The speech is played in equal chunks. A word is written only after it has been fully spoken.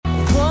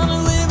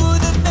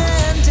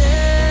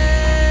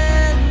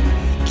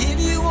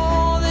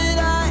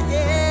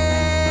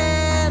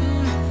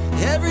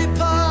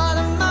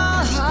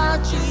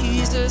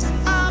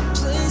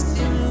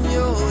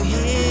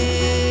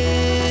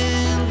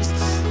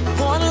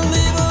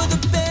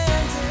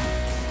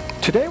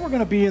Today we're going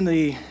to be in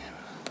the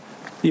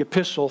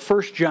epistle,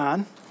 1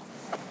 John,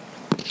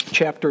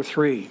 chapter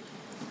 3.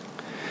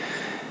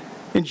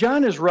 And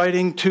John is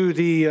writing to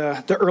the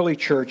early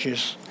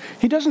churches.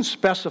 He doesn't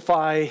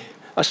specify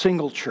a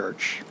single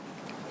church.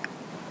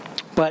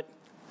 But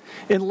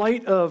in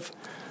light of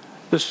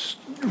this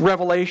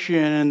Revelation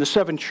and the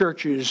 7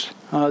 churches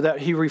that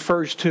he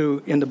refers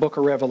to in the book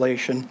of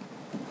Revelation,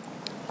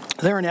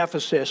 there in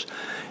Ephesus,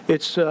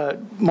 it's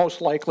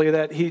most likely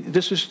that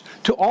this is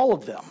to all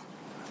of them.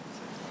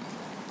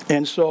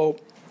 And so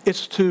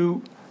it's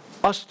to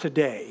us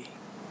today.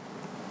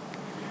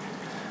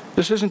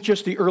 This isn't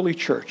just the early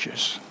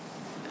churches.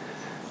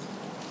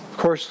 Of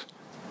course,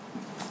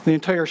 the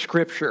entire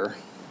Scripture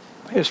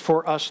is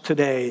for us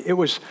today. It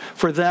was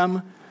for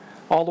them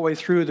all the way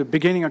through the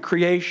beginning of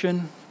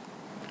creation,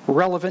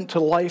 relevant to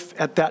life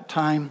at that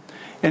time,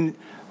 and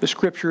the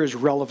Scripture is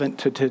relevant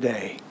to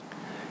today.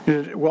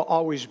 It will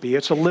always be.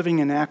 It's a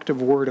living and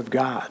active Word of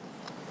God.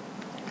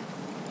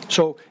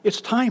 So it's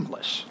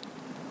timeless.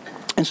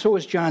 And so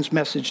is John's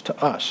message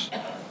to us.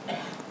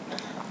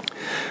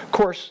 Of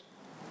course,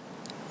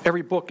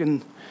 every book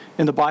in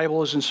the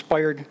Bible is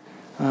inspired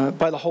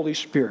by the Holy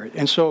Spirit.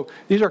 And so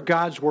these are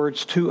God's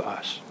words to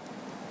us.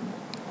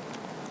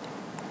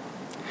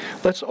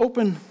 Let's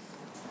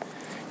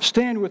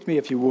stand with me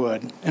if you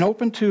would, and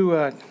open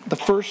to the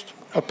first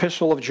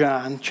epistle of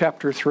John,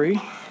 chapter 3.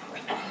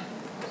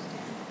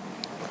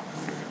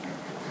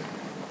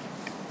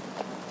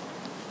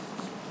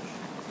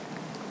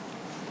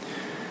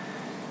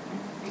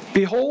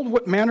 Behold,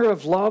 what manner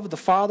of love the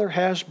Father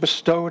has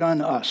bestowed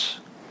on us,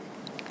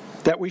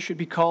 that we should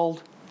be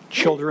called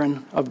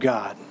children of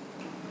God.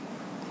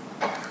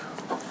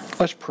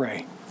 Let's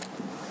pray.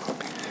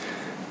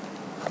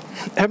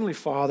 Heavenly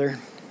Father,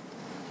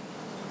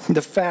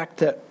 the fact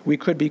that we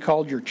could be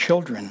called your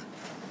children,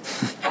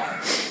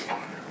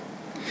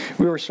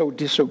 we were so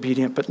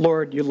disobedient, but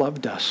Lord, you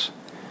loved us.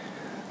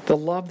 The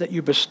love that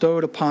you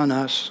bestowed upon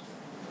us,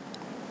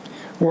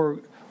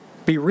 we'll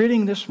be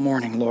reading this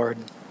morning, Lord.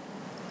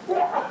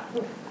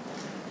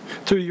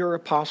 Through your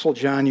apostle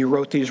John, you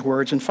wrote these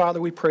words. And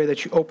Father, we pray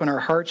that you open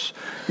our hearts,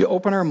 you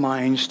open our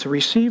minds to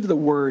receive the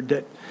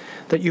word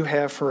that you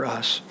have for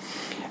us.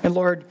 And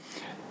Lord,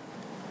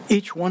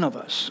 each one of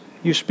us,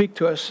 you speak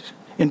to us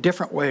in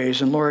different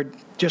ways. And Lord,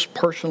 just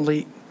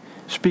personally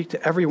speak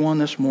to everyone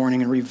this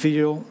morning and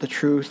reveal the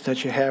truth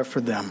that you have for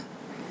them.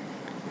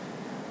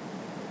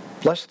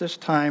 Bless this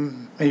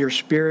time. May your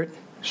Spirit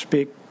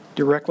speak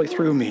directly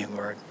through me,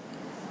 Lord.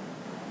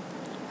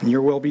 And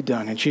your will be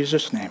done. In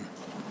Jesus' name.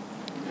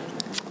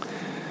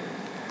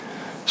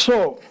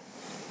 So,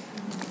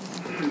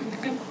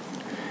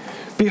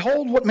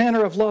 behold what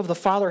manner of love the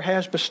Father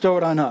has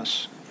bestowed on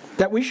us,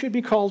 that we should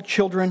be called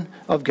children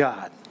of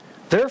God.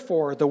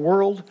 Therefore, the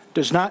world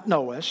does not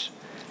know us,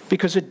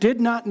 because it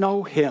did not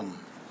know him.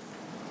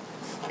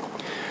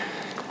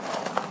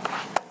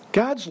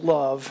 God's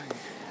love,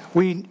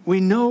 we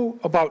know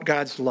about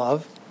God's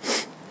love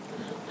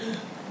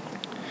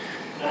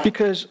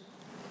because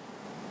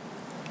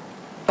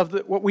of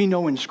what we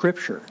know in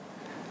Scripture.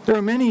 There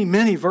are many,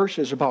 many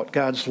verses about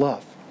God's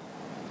love.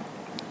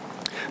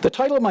 The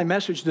title of my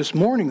message this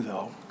morning,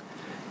 though,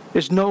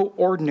 is No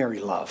Ordinary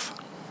Love.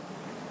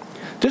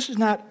 This is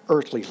not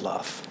earthly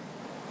love.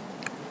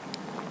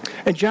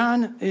 And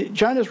John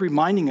is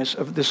reminding us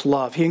of this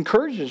love. He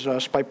encourages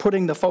us by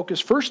putting the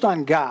focus first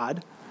on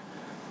God,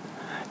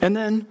 and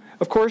then,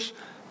 of course,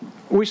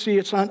 we see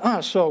it's on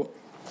us. So,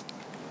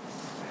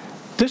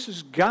 this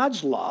is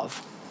God's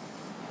love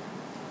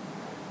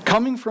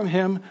coming from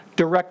him,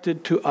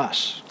 directed to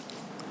us.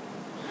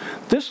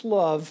 This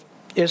love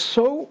is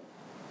so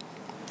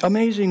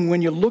amazing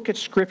when you look at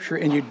Scripture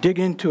and you dig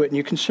into it and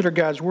you consider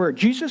God's Word.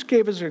 Jesus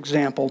gave us an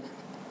example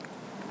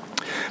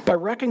by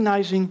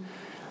recognizing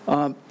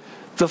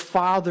the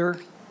Father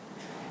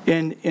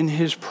in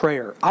his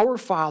prayer. Our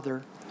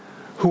Father,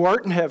 who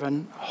art in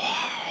heaven,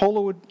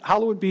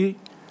 hallowed be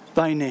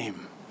thy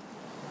name.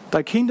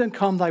 Thy kingdom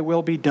come, thy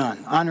will be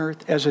done, on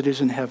earth as it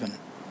is in heaven.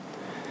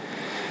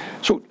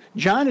 So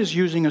John is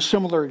using a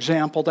similar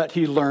example that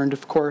he learned,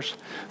 of course,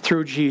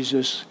 through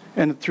Jesus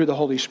and through the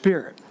Holy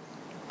Spirit.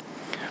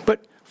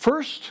 But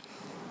first,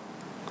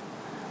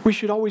 we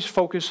should always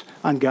focus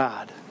on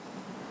God,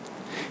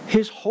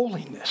 his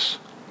holiness.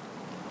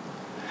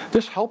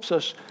 This helps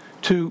us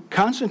to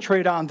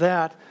concentrate on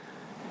that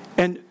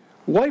and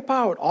wipe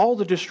out all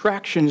the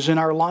distractions in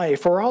our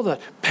life or all the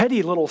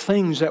petty little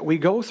things that we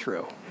go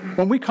through.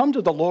 When we come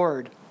to the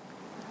Lord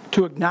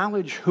to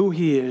acknowledge who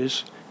he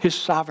is, his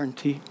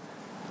sovereignty,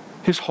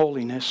 his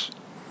holiness,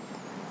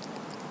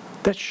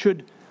 that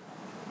should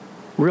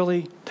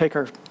really take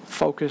our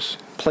focus,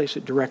 place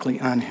it directly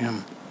on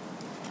him.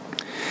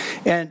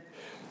 And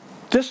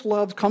this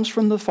love comes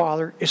from the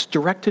Father. It's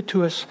directed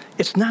to us.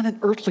 It's not an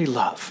earthly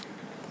love.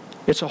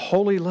 It's a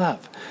holy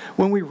love.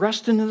 When we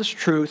rest into this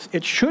truth,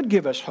 it should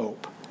give us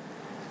hope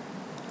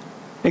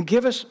and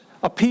give us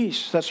a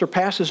peace that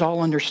surpasses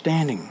all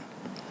understanding.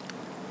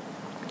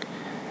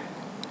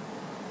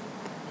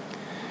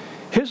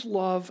 His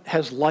love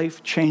has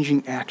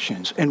life-changing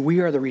actions, and we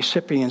are the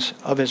recipients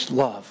of His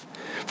love.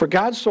 For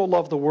God so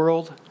loved the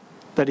world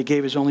that He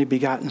gave His only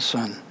begotten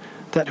Son,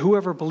 that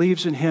whoever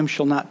believes in Him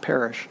shall not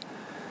perish,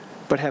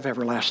 but have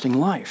everlasting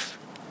life.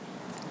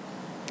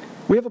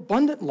 We have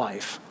abundant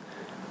life,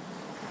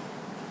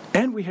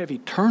 and we have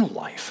eternal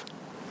life.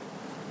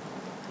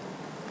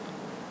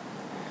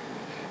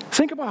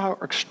 Think about how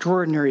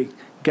extraordinary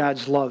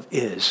God's love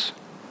is.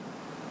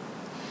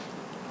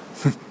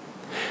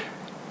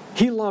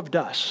 He loved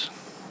us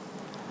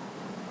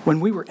when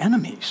we were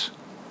enemies.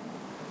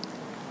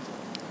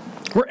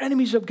 We're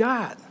enemies of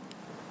God.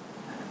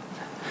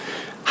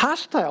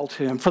 Hostile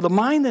to Him. For the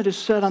mind that is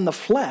set on the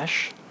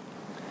flesh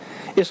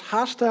is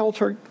hostile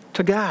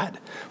to God.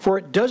 For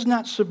it does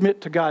not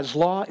submit to God's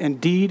law.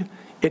 Indeed,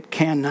 it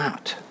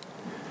cannot.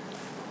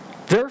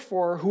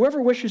 Therefore, whoever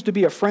wishes to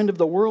be a friend of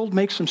the world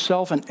makes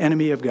himself an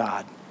enemy of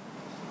God.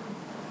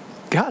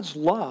 God's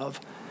love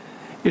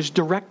is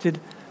directed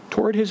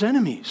toward His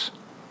enemies.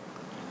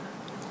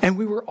 And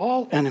we were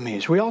all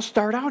enemies. We all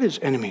start out as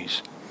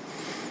enemies.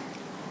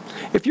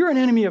 If you're an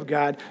enemy of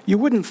God, you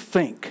wouldn't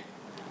think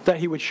that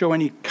He would show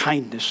any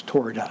kindness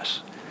toward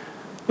us.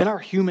 In our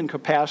human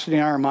capacity,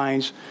 in our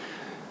minds,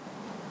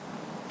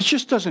 it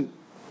just doesn't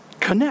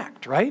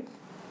connect, right?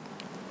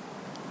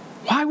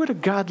 Why would a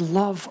God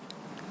love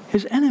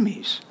His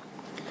enemies?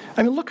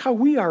 I mean, look how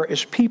we are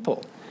as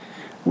people.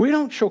 We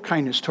don't show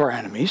kindness to our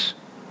enemies.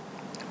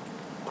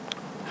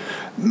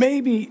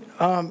 Maybe,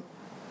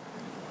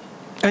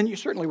 and you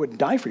certainly wouldn't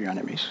die for your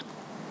enemies.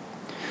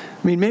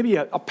 I mean, maybe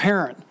a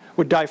parent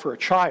would die for a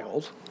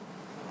child.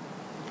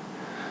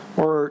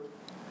 Or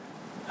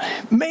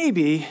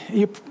maybe,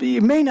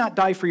 you may not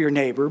die for your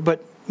neighbor,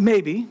 but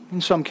maybe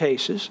in some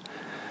cases.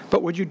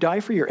 But would you die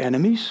for your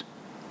enemies?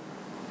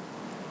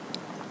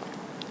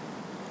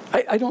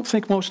 I don't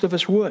think most of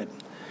us would.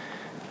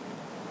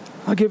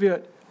 I'll give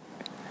you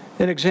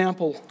an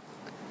example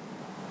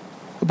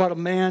about a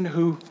man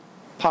who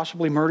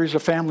possibly murders a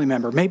family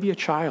member, maybe a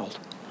child.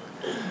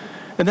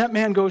 And that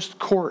man goes to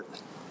court.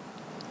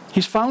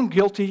 He's found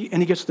guilty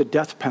and he gets the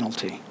death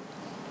penalty.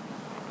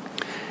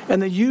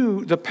 And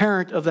the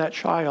parent of that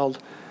child,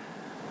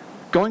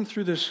 going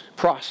through this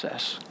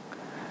process,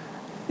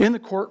 in the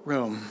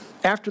courtroom,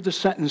 after the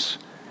sentence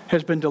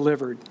has been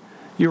delivered,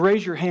 you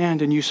raise your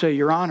hand and you say,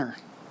 "Your Honor,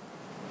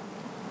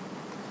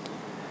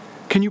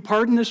 can you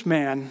pardon this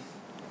man?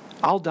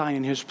 I'll die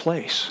in his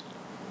place."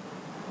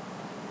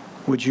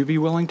 Would you be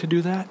willing to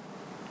do that?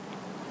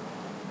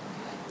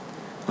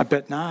 I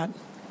bet not.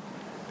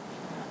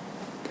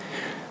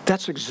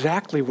 That's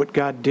exactly what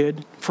God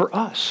did for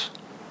us.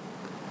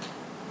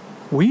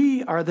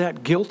 We are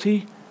that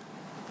guilty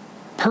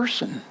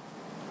person.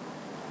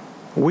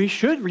 We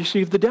should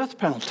receive the death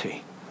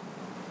penalty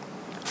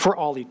for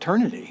all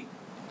eternity.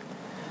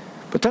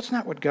 But that's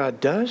not what God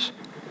does.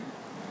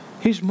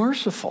 He's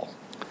merciful.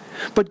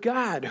 But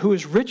God, who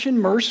is rich in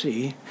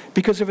mercy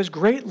because of His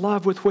great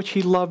love with which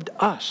He loved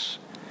us,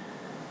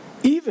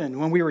 even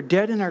when we were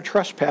dead in our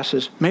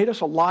trespasses, made us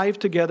alive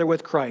together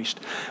with Christ.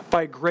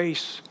 By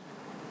grace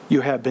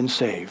you have been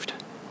saved.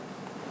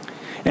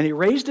 And He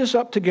raised us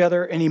up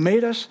together, and He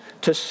made us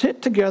to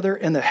sit together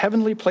in the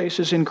heavenly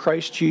places in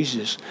Christ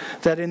Jesus,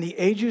 that in the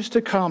ages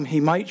to come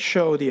He might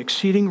show the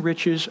exceeding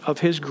riches of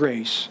His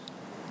grace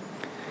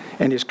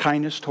and His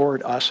kindness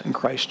toward us in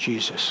Christ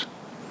Jesus.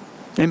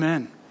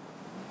 Amen.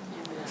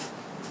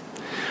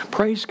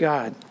 Praise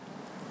God.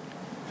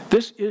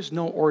 This is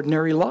no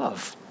ordinary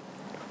love.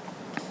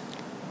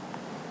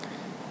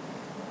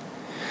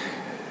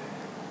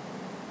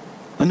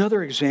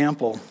 Another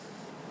example,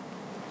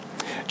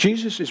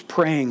 Jesus is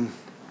praying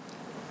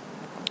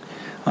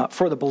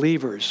for the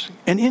believers.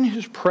 And in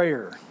His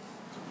prayer,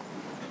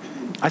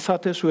 I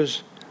thought this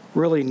was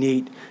really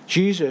neat.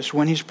 Jesus,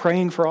 when He's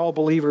praying for all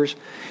believers,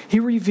 He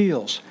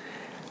reveals,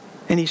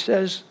 and He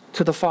says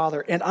to the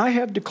Father, "And I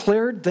have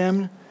declared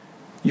them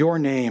your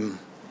name,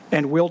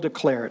 and will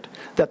declare it,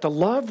 that the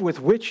love with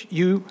which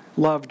you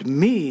loved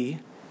me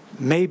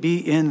may be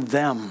in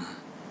them,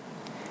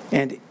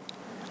 and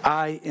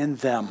I in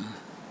them."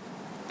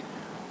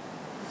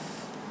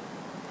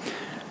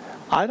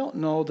 I don't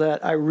know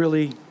that I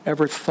really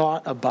ever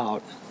thought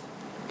about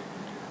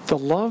the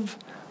love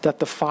that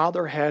the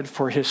Father had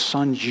for His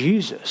Son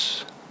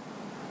Jesus.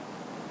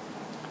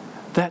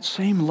 That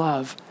same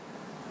love,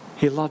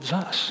 He loves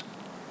us.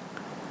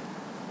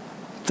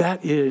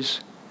 That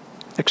is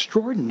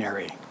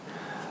extraordinary.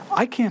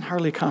 I can't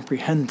hardly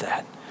comprehend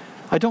that.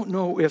 I don't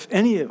know if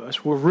any of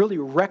us will really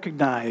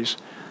recognize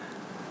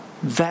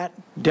that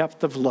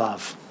depth of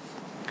love.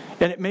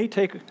 And it may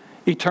take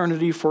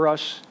eternity for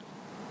us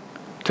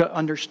to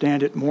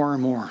understand it more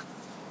and more.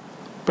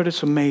 But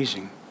it's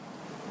amazing.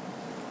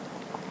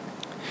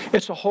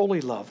 It's a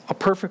holy love, a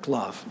perfect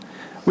love.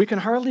 We can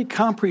hardly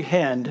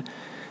comprehend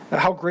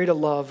how great a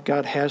love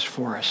God has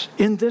for us.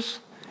 In this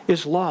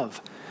is love.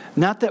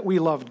 Not that we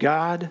loved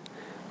God,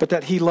 but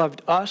that He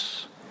loved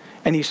us,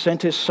 and He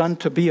sent His Son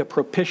to be a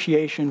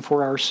propitiation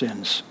for our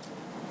sins.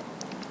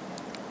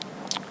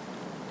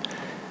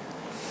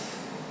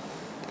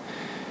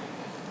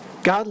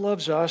 God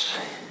loves us,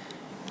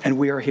 and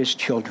we are his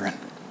children.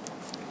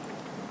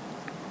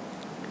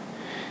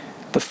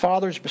 The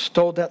Father's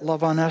bestowed that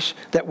love on us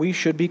that we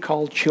should be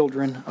called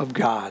children of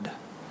God.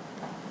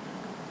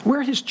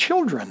 We're his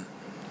children.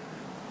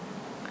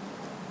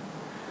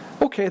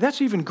 Okay,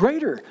 that's even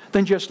greater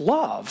than just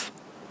love.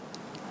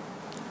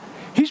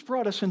 He's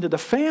brought us into the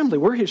family.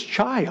 We're his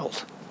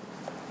child.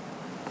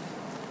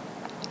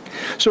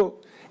 So,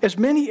 as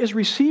many as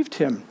received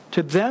him,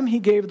 to them he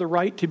gave the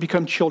right to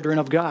become children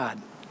of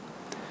God.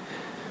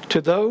 To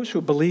those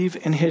who believe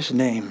in his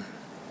name.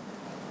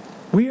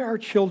 We are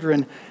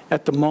children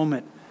at the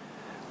moment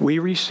we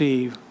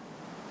receive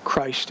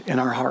Christ in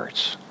our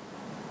hearts.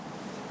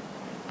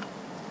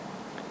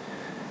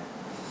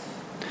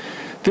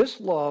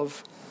 This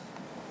love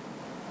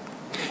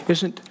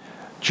isn't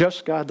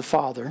just God the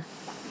Father,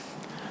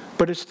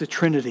 but it's the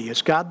Trinity.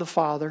 It's God the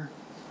Father,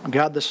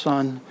 God the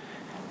Son,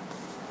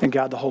 and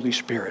God the Holy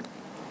Spirit.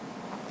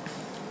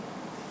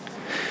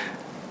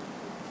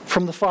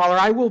 From the Father,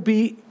 I will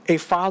be a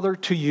father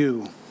to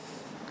you,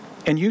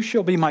 and you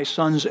shall be my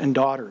sons and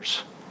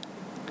daughters,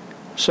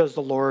 says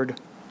the Lord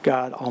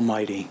God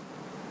Almighty.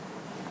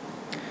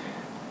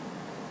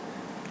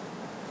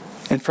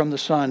 And from the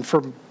Son,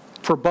 for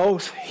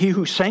both he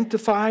who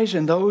sanctifies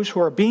and those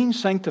who are being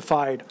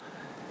sanctified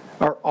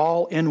are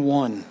all in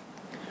one,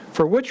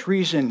 for which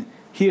reason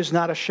he is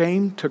not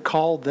ashamed to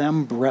call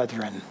them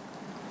brethren.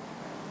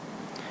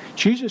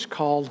 Jesus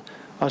called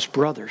us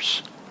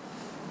brothers.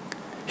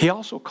 He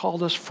also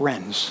called us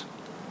friends.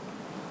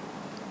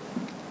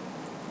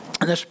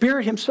 And the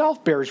Spirit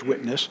himself bears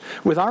witness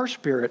with our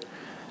spirit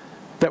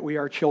that we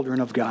are children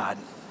of God.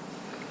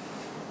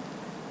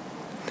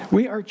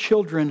 We are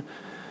children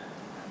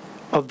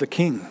of the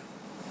King.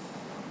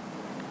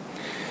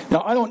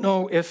 Now, I don't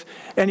know if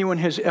anyone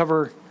has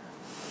ever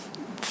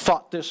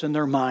thought this in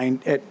their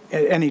mind at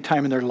any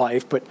time in their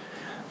life, but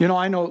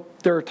I know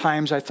there are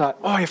times I thought,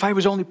 if I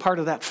was only part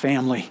of that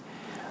family,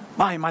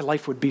 my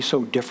life would be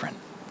so different.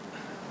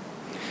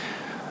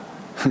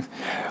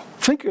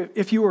 Think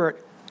if you were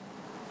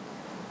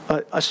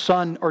a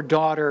son or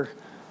daughter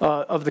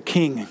of the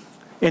king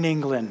in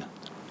England,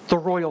 the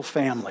royal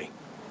family.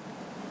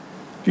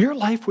 Your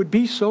life would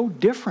be so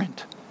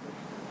different.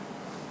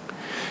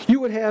 You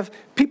would have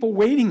people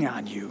waiting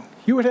on you.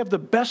 You would have the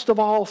best of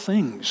all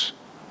things.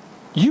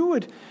 You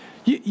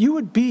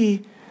would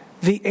be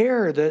the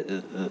heir,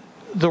 the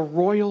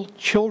royal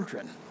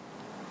children.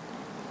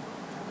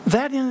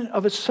 That in and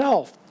of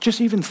itself, just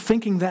even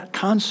thinking that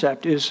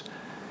concept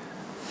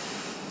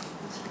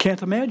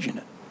can't imagine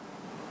it.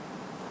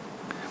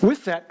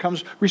 With that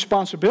comes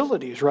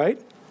responsibilities, right?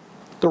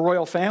 The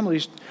royal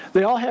families,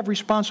 they all have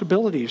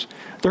responsibilities.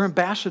 They're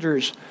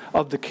ambassadors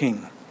of the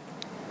king.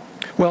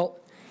 Well,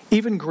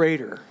 even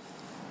greater.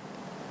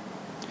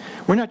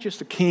 We're not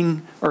just a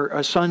king or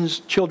a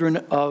sons, children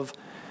of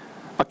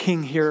a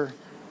king here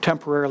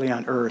temporarily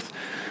on earth.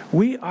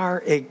 We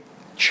are a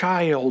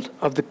child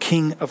of the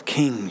King of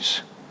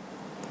Kings.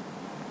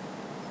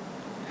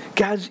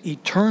 God's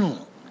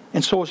eternal,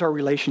 and so is our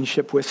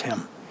relationship with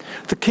him.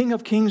 The King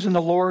of Kings and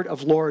the Lord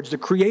of Lords, the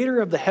creator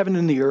of the heaven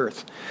and the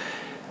earth.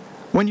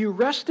 When you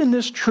rest in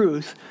this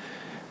truth,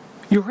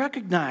 you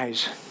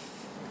recognize,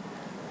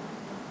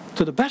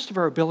 to the best of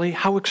our ability,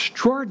 how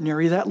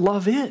extraordinary that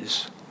love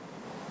is.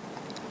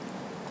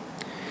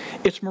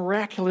 It's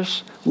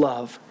miraculous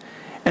love,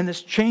 and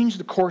it's changed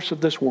the course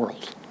of this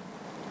world.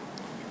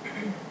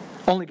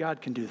 Only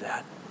God can do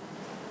that.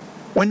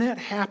 When that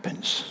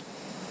happens,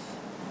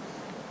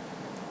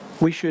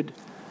 we should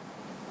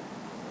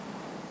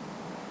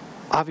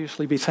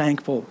obviously be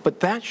thankful,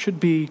 but that should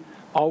be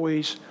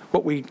always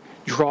what we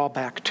draw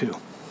back to.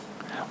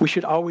 We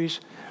should always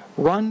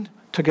run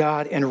to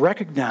God and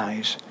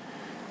recognize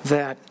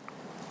that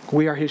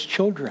we are his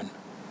children.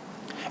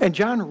 And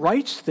John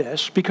writes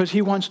this because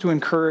he wants to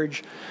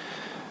encourage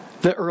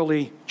the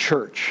early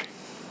church.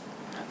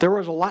 There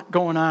was a lot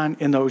going on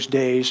in those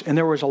days, and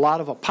there was a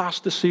lot of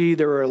apostasy,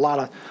 there were a lot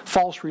of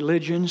false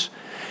religions.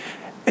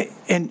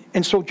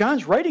 And so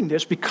John's writing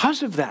this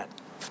because of that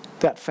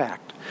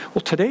fact.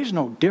 Well, today's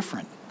no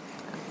different.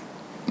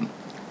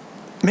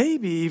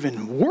 Maybe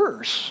even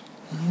worse.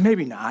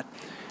 Maybe not.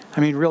 I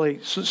mean, really,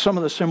 some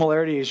of the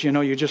similarities,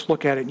 you just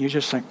look at it and you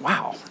just think,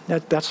 wow,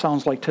 that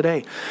sounds like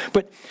today.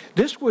 But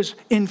this was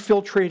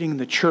infiltrating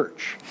the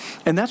church.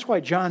 And that's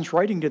why John's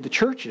writing to the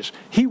churches.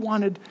 He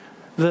wanted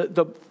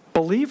the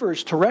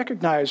believers to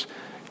recognize,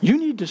 you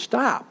need to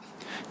stop.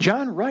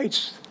 John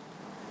writes,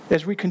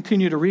 as we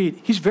continue to read,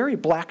 he's very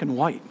black and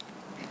white.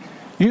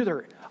 You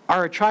either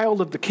are a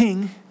child of the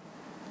king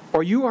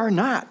or you are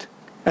not.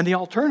 And the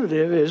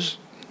alternative is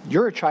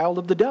you're a child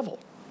of the devil.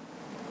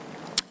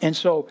 And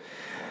so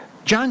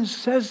John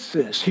says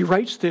this. He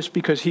writes this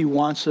because he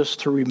wants us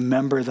to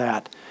remember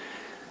that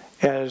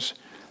as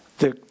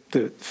the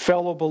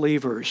fellow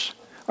believers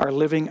are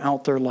living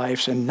out their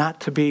lives and not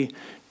to be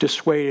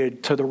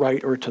dissuaded to the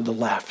right or to the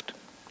left.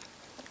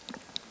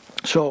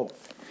 So,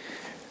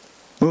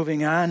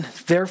 moving on.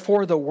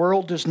 Therefore, the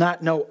world does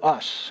not know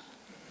us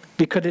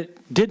because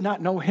it did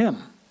not know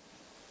him.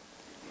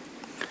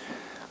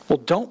 Well,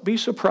 don't be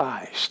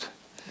surprised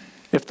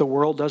if the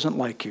world doesn't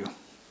like you.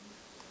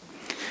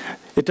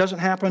 It doesn't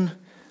happen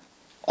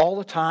all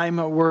the time.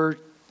 We're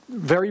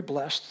very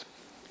blessed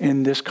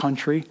in this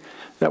country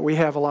that we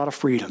have a lot of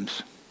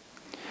freedoms.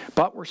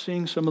 But we're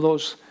seeing some of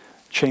those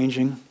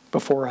changing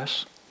before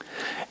us.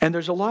 And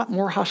there's a lot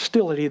more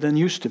hostility than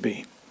used to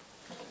be.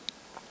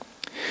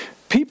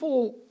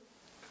 People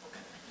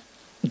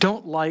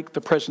don't like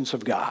the presence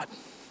of God.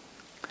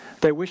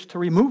 They wish to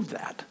remove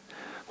that.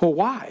 Well,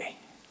 why?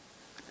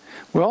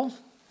 Well,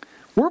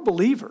 we're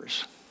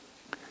believers.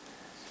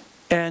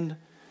 And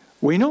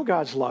we know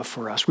God's love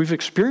for us. We've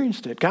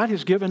experienced it. God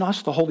has given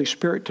us the Holy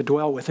Spirit to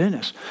dwell within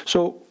us.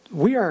 So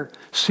we are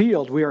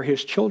sealed. We are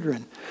His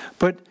children.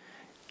 But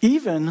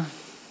even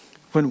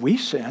when we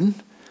sin,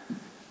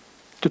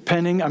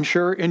 depending, I'm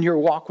sure, in your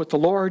walk with the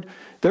Lord,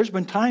 there's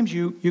been times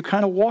you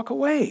kind of walk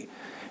away.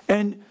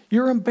 And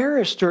you're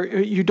embarrassed or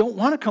you don't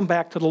want to come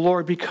back to the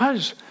Lord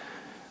because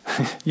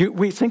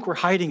we think we're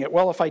hiding it.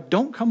 Well, if I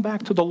don't come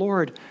back to the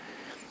Lord,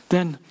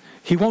 then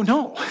He won't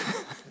know.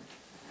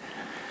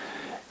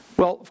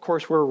 Well, of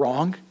course, we're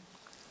wrong.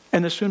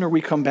 And the sooner we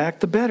come back,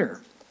 the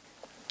better.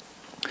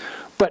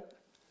 But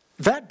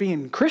that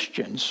being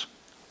Christians,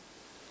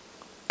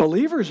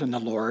 believers in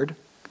the Lord,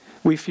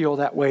 we feel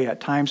that way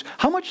at times.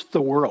 How much the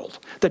world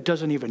that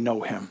doesn't even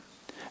know Him?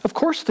 Of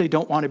course they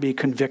don't want to be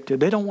convicted.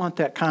 They don't want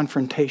that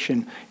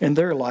confrontation in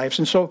their lives.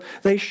 And so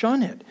they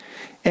shun it.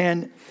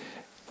 And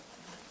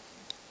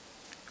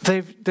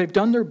they've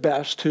done their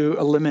best to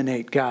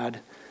eliminate God.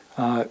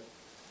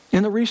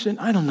 In the recent,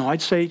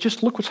 I'd say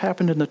just look what's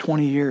happened in the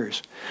 20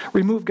 years.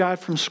 Remove God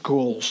from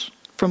schools,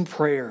 from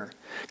prayer.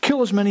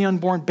 Kill as many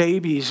unborn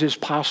babies as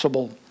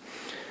possible.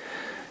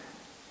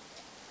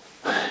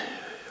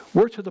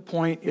 We're to the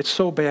point, it's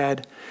so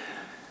bad.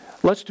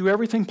 Let's do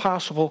everything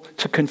possible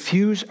to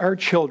confuse our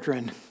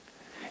children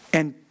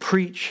and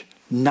preach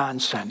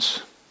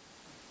nonsense.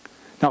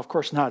 Now, of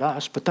course, not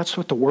us, but that's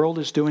what the world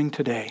is doing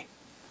today.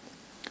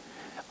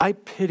 I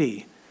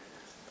pity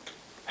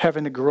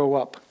having to grow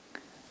up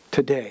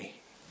today.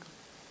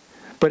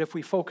 But if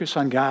we focus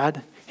on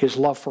God, His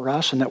love for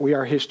us, and that we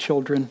are His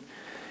children,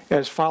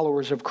 as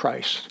followers of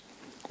Christ,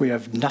 we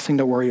have nothing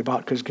to worry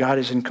about because God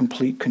is in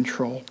complete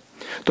control.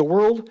 The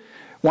world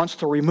wants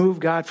to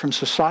remove God from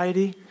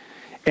society,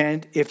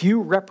 and if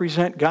you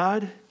represent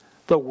God,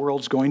 the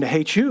world's going to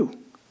hate you.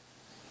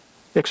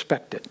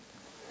 Expect it.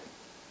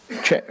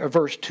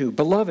 Verse 2,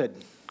 Beloved,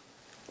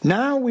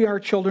 now we are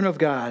children of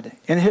God,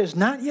 and it has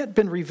not yet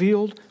been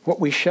revealed what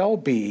we shall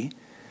be,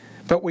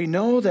 but we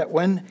know that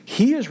when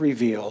He is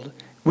revealed,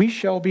 we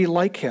shall be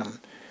like Him,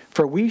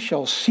 for we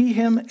shall see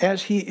Him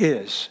as He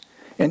is.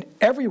 And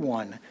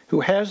everyone who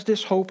has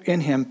this hope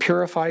in Him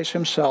purifies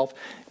himself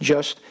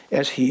just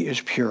as He is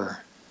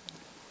pure.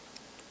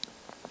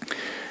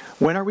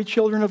 When are we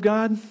children of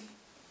God?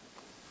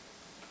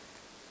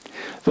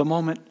 The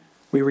moment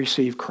we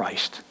receive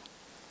Christ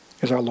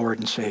as our Lord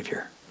and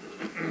Savior.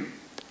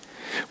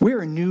 We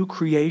are a new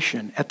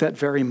creation at that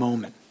very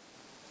moment.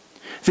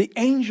 The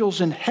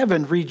angels in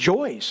heaven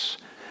rejoice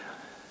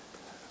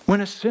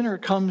when a sinner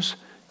comes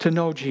to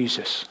know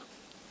Jesus.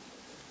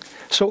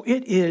 So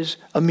it is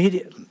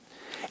immediate.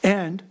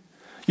 And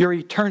your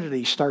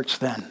eternity starts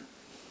then.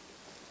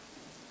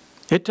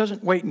 It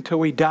doesn't wait until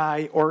we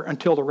die or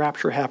until the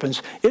rapture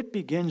happens. It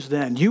begins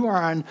then. You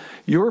are on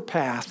your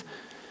path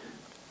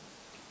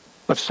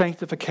of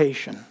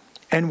sanctification,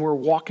 and we're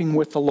walking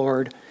with the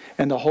Lord,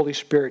 and the Holy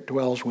Spirit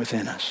dwells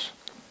within us.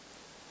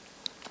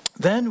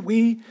 Then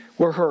we,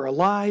 who are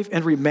alive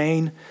and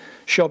remain,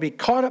 shall be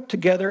caught up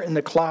together in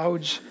the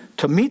clouds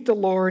to meet the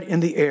Lord in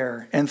the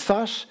air, and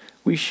thus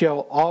we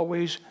shall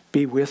always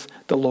be with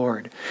the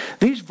Lord.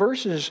 These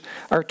verses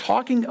are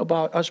talking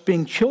about us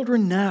being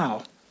children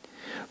now,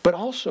 but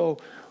also,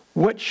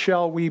 what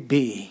shall we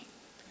be?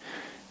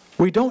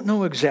 We don't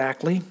know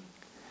exactly.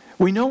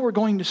 We know we're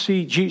going to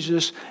see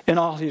Jesus in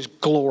all His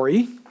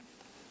glory,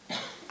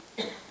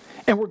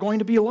 and we're going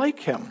to be like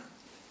Him.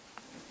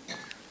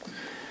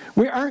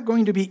 We aren't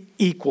going to be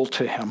equal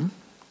to Him,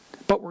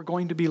 but we're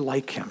going to be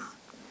like Him.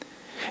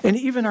 And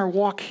even our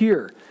walk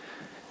here,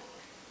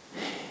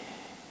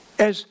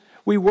 as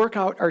we work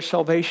out our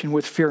salvation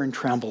with fear and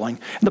trembling.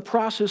 In the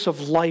process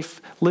of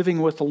life,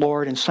 living with the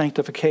Lord and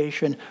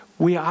sanctification,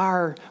 we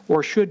are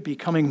or should be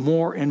becoming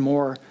more and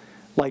more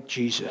like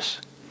Jesus.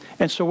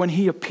 And so when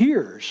He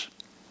appears,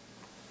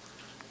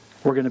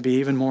 we're going to be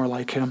even more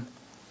like Him.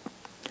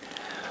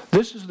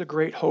 This is the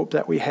great hope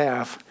that we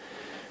have.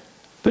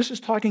 This is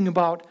talking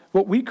about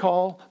what we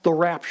call the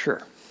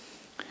rapture.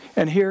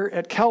 And here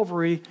at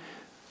Calvary,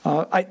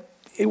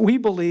 we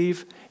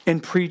believe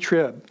in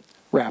pre-trib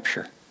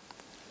rapture.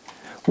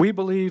 We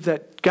believe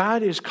that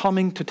God is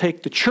coming to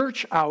take the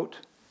church out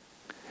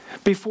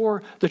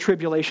before the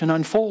tribulation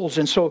unfolds.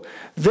 And so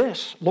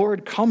this,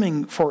 Lord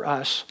coming for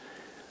us,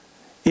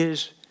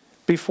 is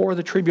before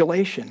the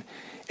tribulation.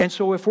 And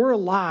so if we're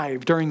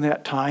alive during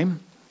that time,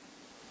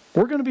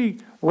 we're going to be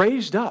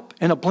raised up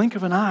in a blink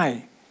of an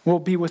eye. We'll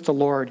be with the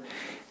Lord.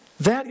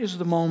 That is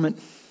the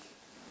moment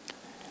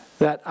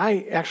that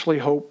I actually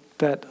hope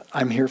that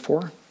I'm here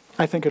for.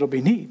 I think it'll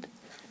be neat.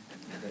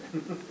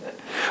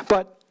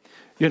 But,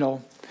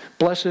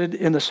 blessed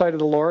in the sight of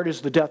the Lord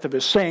is the death of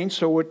his saints.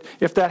 So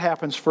if that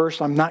happens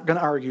first, I'm not going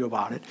to argue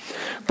about it.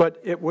 But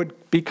it would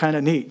be kind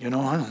of neat, I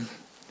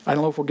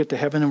don't know if we'll get to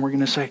heaven and we're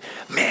going to say,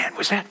 man,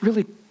 was that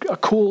really a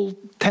cool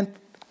 10th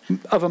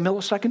of a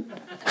millisecond?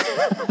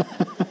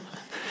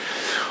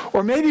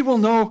 Or maybe we'll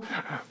know,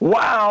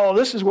 wow,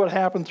 this is what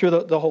happened through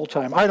the whole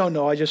time. I don't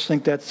know. I just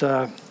think that's,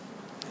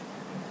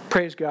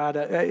 praise God,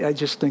 I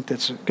just think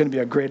that's going to be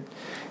a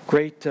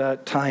great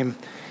time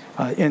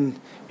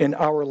in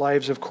our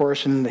lives, of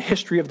course, and in the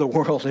history of the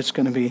world. It's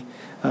going to be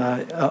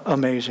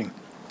amazing.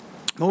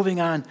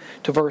 Moving on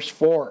to verse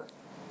 4.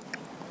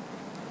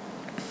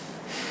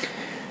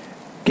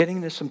 Getting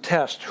into some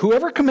tests.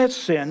 Whoever commits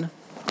sin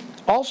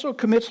also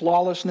commits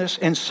lawlessness,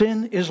 and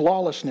sin is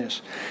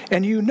lawlessness.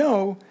 And you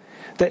know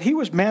that he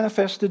was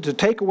manifested to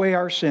take away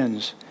our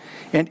sins,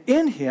 and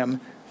in him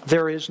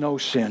there is no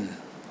sin.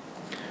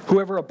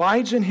 Whoever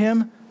abides in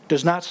him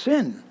does not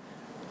sin.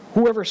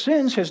 Whoever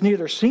sins has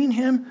neither seen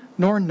him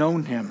nor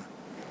known him.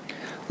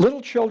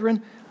 Little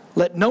children,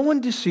 let no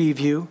one deceive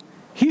you.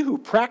 He who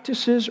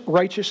practices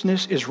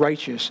righteousness is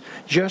righteous,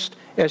 just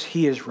as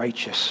he is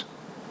righteous.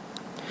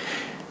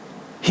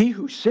 He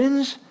who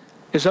sins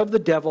is of the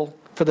devil,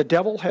 for the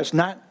devil has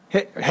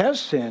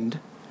sinned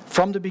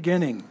from the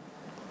beginning.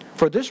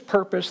 For this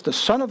purpose the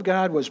Son of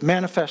God was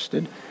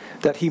manifested,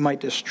 that he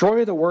might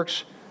destroy the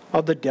works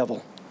of the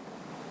devil.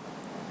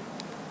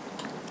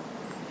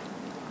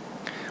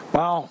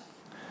 Wow.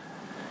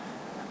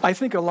 I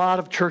think a lot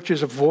of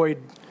churches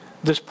avoid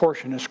this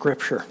portion of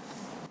Scripture.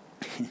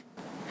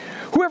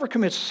 Whoever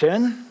commits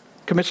sin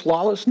commits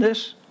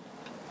lawlessness.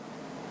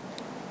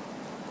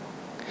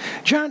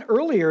 John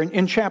earlier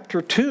in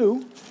chapter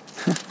 2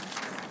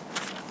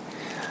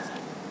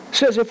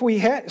 says if we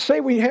say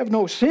we have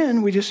no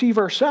sin, we deceive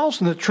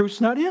ourselves and the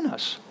truth's not in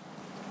us.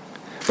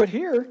 But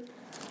here,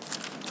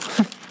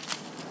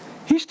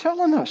 he's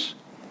telling us,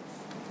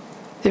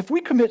 if we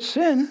commit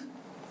sin,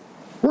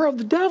 we're of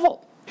the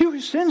devil. He who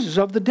sins is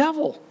of the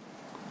devil.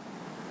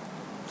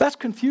 That's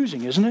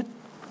confusing, isn't it?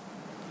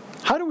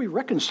 How do we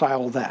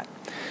reconcile that?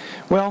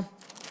 Well,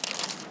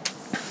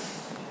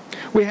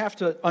 we have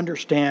to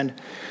understand,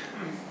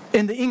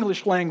 in the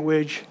English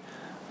language,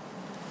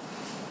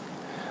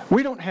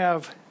 we don't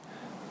have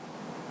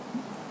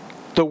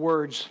the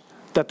words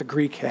that the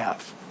Greek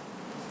have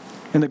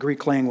in the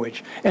Greek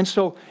language. And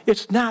so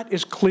it's not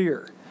as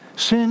clear.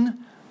 Sin,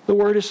 the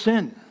word is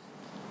sin.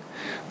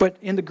 But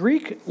in the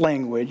Greek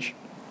language,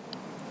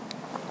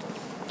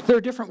 there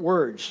are different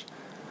words.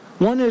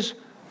 One is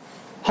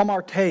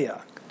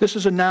hamartia. This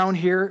is a noun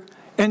here,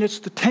 and it's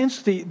the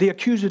tense, the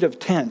accusative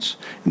tense.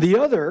 The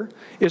other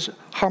is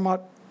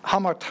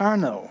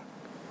hamartano,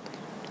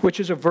 which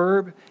is a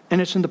verb,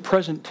 and it's in the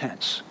present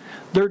tense.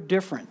 They're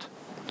different.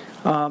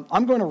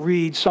 I'm going to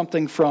read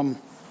something from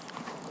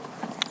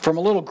a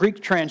little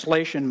Greek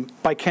translation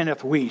by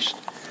Kenneth Wiest,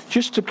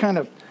 just to kind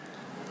of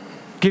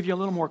give you a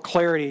little more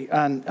clarity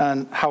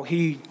on how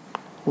he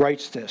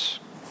writes this.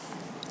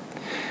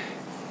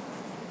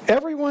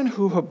 Everyone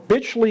who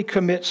habitually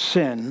commits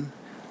sin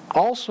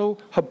also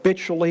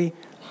habitually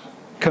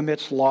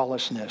commits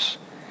lawlessness.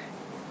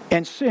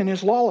 And sin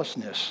is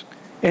lawlessness.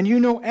 And you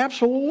know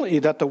absolutely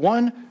that the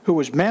one who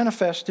was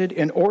manifested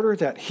in order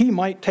that he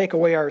might take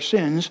away our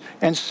sins,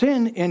 and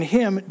sin in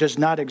him does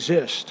not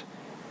exist.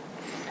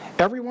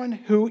 Everyone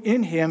who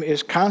in him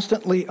is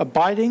constantly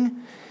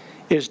abiding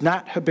is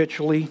not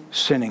habitually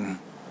sinning.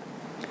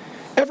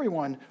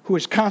 Everyone who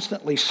is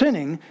constantly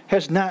sinning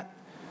has not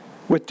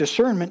with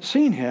discernment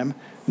seen him,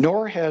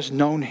 nor has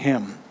known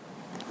him.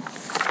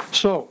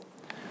 So,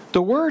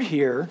 the word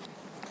here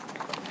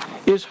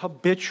is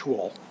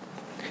habitual.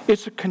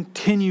 It's a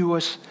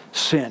continuous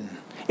sin.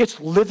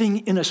 It's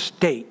living in a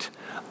state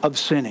of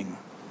sinning.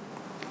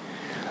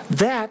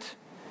 That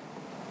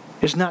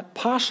is not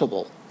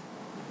possible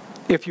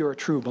if you're a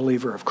true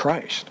believer of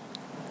Christ.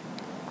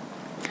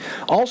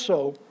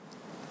 Also,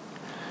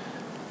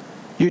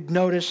 you'd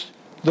notice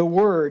the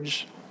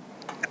words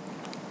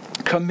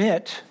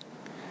commit,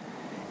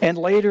 and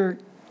later,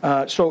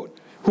 so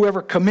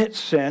whoever commits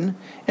sin,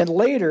 and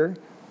later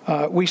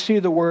we see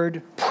the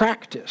word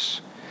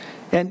practice.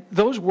 And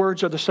those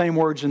words are the same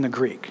words in the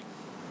Greek.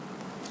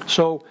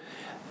 So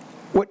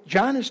what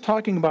John is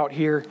talking about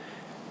here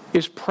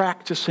is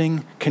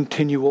practicing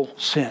continual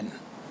sin.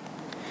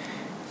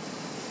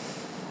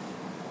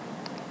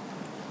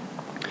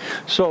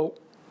 So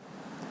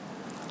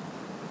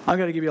I'm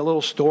going to give you a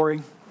little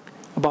story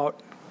about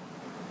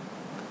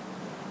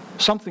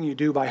something you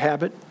do by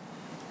habit.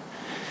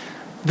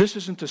 This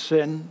isn't a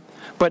sin,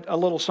 but a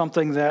little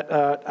something that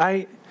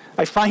I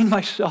find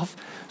myself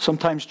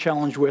sometimes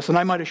challenged with, and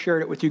I might have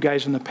shared it with you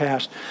guys in the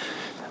past.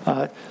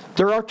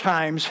 There are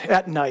times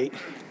at night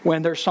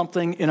when there's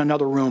something in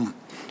another room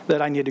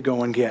that I need to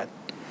go and get.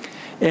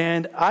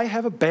 And I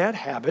have a bad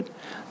habit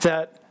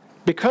that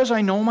because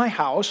I know my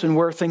house and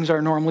where things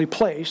are normally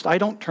placed, I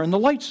don't turn the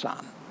lights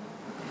on.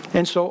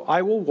 And so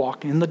I will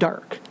walk in the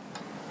dark.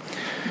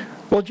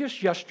 Well,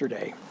 just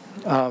yesterday,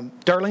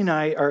 Darlene and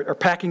I are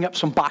packing up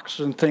some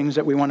boxes and things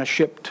that we want to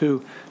ship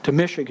to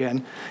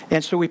Michigan.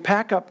 And so we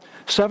pack up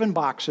 7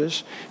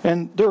 boxes,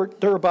 and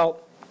they're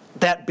about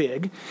that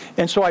big.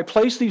 And so I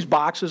place these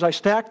boxes, I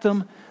stack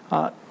them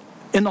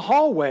in the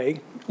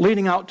hallway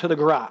leading out to the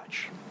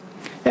garage.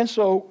 And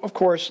so, of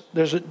course,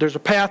 there's a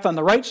path on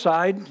the right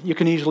side. You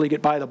can easily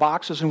get by the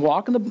boxes and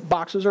walk, and the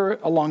boxes are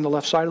along the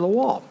left side of the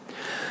wall.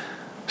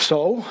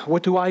 So,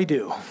 what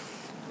do?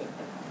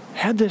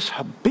 Had this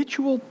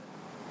habitual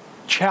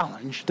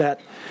challenge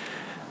that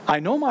I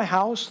know my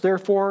house,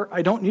 therefore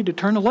I don't need to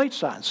turn the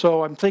lights on.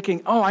 So I'm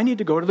thinking, I need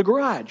to go to the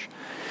garage.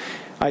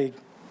 I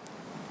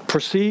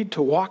proceed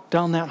to walk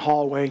down that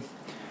hallway.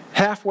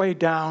 Halfway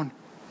down,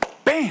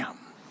 bam!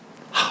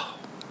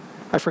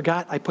 I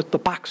forgot I put the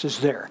boxes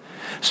there.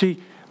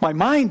 See, my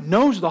mind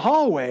knows the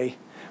hallway,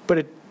 but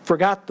it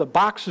forgot the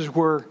boxes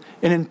were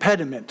an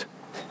impediment,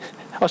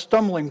 a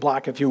stumbling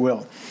block, if you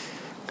will.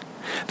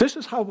 This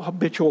is how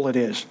habitual it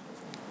is.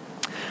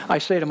 I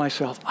say to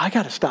myself, I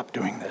got to stop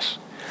doing this.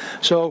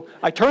 So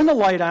I turn the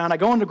light on, I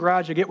go in the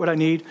garage, I get what I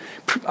need,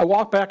 I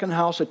walk back in the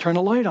house, I turn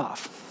the light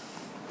off.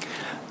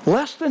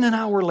 Less than an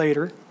hour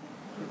later,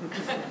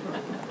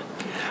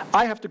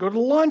 I have to go to the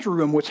laundry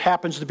room, which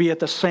happens to be at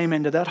the same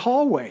end of that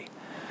hallway.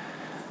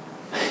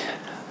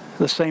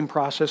 The same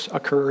process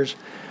occurs.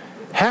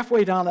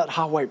 Halfway down that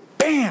hallway,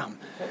 bam!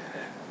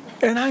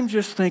 And I'm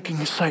just thinking,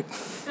 it's like,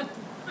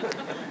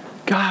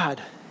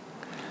 God,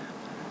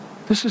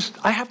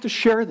 I have to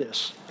share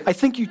this. I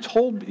think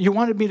you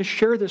wanted me to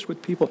share this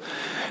with people.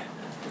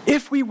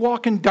 If we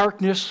walk in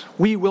darkness,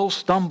 we will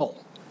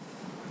stumble.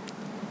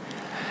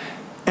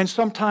 And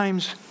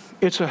sometimes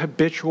it's a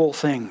habitual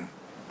thing.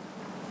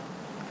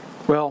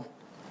 Well,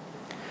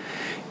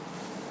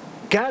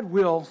 God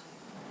will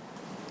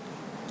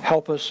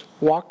help us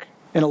walk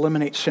and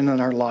eliminate sin in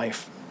our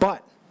life.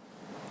 But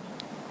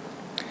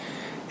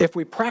if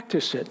we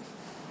practice it,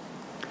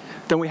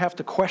 then we have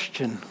to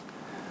question,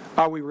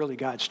 are we really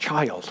God's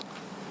child?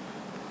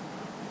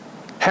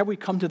 Have we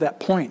come to that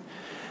point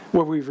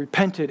where we've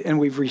repented and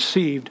we've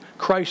received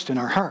Christ in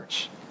our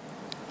hearts?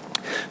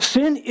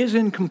 Sin is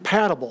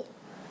incompatible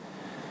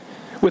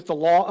with the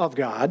law of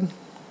God.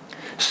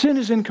 Sin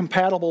is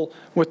incompatible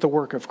with the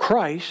work of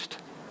Christ.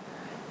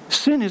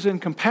 Sin is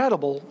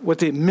incompatible with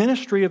the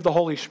ministry of the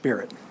Holy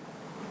Spirit.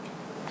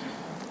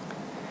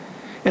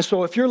 And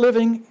so if you're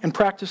living and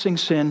practicing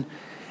sin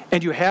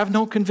and you have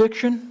no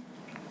conviction,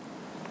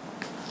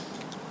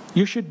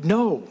 you should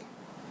know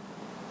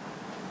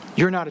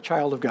you're not a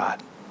child of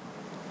God.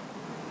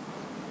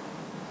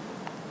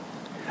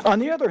 On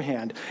the other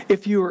hand,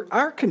 if you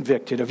are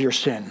convicted of your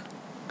sin,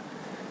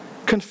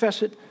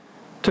 confess it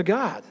to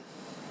God.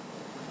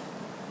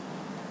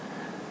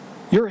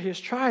 You're His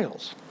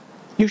child.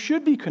 You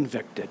should be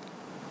convicted.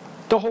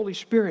 The Holy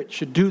Spirit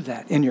should do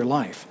that in your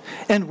life.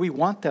 And we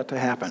want that to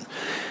happen.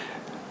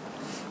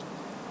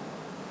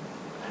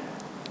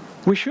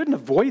 We shouldn't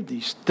avoid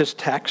this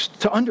text.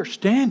 To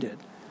understand it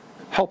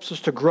helps us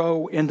to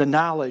grow in the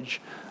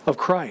knowledge of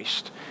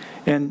Christ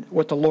and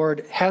what the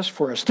Lord has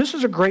for us. This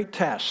is a great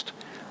test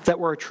that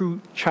we're a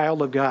true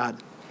child of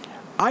God.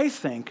 I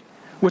think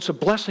what's a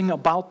blessing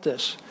about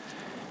this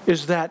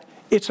is that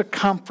it's a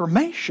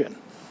confirmation.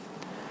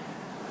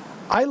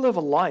 I live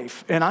a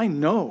life, and I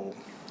know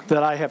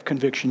that I have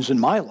convictions in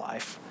my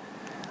life.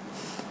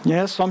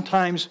 Yes,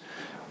 sometimes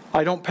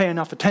I don't pay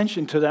enough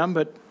attention to them,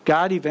 but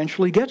God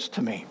eventually gets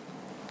to me.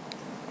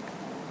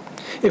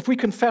 If we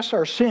confess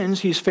our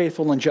sins, He's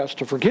faithful and just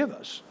to forgive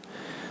us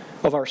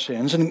of our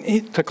sins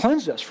and to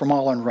cleanse us from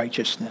all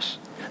unrighteousness.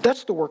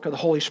 That's the work of the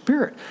Holy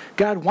Spirit.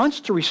 God wants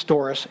to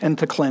restore us and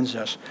to cleanse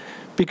us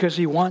because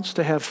He wants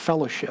to have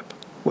fellowship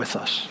with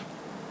us.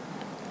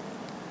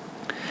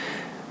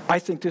 I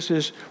think this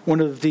is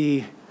one of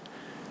the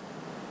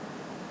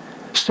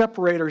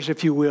separators,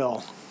 if you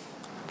will,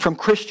 from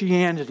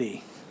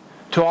Christianity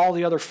to all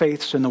the other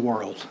faiths in the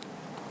world.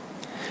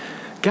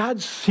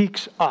 God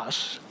seeks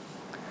us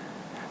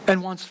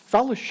and wants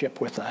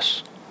fellowship with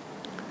us.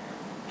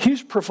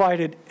 He's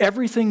provided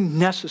everything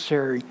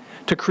necessary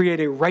to create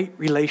a right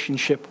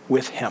relationship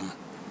with Him.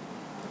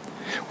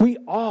 We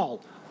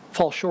all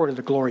fall short of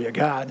the glory of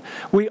God.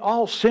 We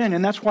all sin,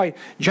 and that's why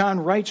John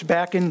writes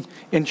back in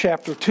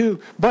chapter 2,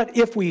 but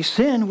if we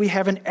sin, we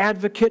have an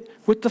advocate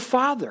with the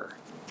Father,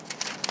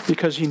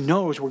 because He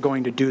knows we're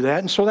going to do that.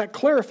 And so that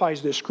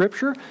clarifies this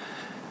scripture.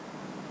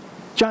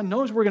 John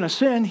knows we're going to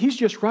sin. He's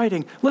just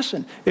writing,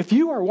 listen, if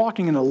you are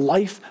walking in a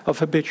life of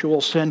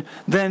habitual sin,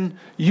 then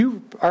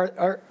you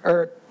are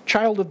a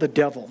child of the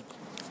devil.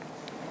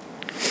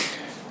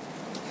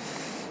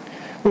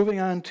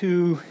 Moving on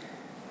to,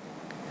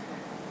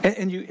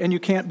 and you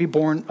can't be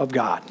born of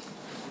God.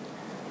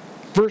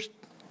 Verse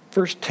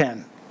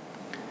 10.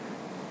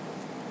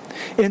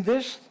 In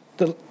this,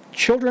 the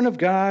children of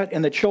God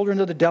and the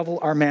children of the devil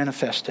are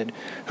manifested.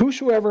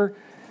 Whosoever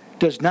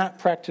does not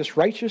practice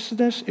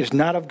righteousness is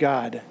not of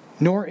God,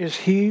 nor is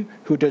he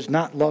who does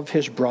not love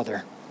his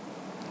brother.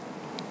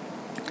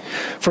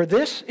 For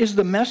this is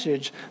the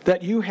message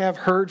that you have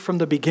heard from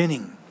the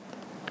beginning,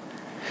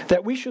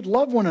 that we should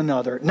love one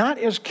another, not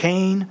as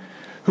Cain,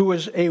 who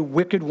was a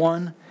wicked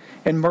one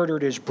and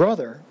murdered his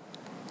brother.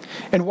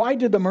 And why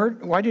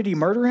did he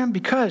murder him?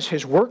 Because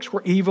his works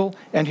were evil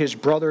and his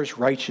brother's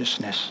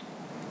righteousness.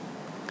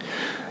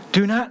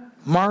 Do not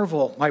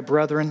marvel, my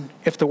brethren,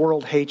 if the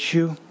world hates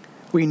you.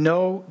 We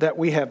know that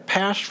we have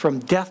passed from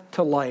death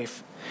to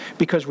life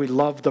because we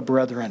love the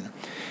brethren.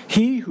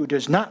 He who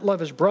does not love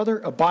his brother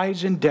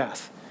abides in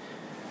death.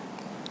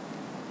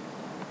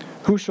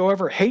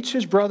 Whosoever hates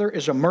his brother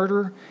is a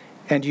murderer,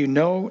 and you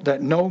know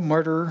that no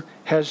murderer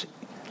has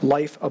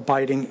life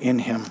abiding in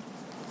him.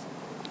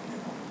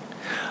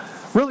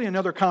 Really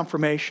another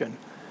confirmation,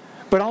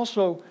 but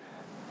also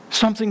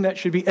something that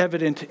should be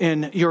evident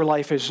in your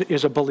life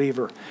as a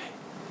believer.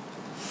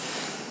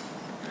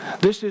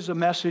 This is a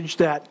message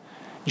that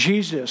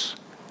Jesus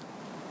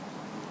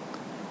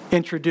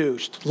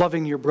introduced,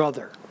 loving your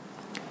brother.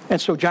 And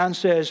so John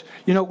says,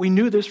 we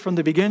knew this from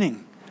the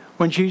beginning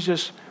when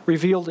Jesus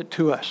revealed it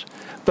to us,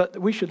 but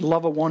we should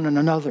love one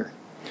another.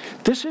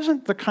 This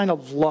isn't the kind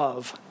of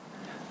love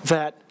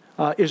that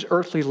is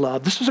earthly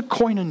love. This is a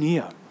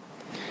koinonia.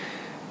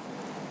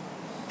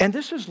 And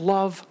this is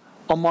love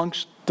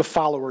amongst the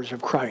followers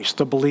of Christ,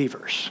 the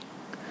believers.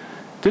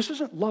 This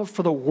isn't love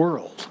for the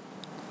world.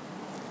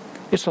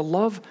 It's a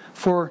love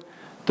for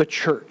the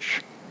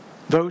church,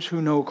 those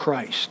who know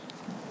Christ.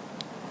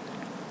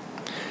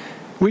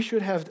 We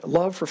should have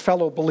love for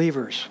fellow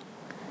believers.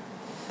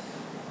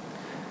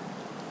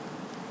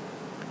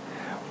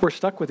 We're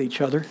stuck with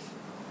each other.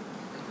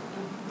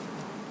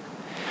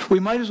 We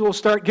might as well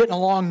start getting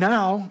along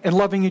now and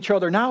loving each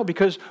other now,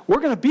 because we're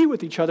going to be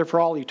with each other for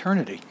all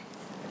eternity.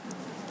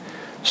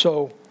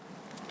 So,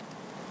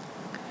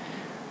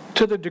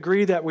 to the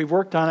degree that we've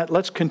worked on it,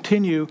 let's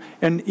continue,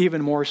 and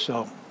even more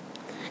so.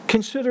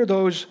 Consider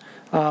those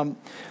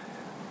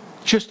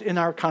just in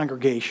our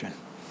congregation.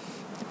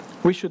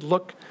 We should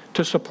look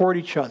to support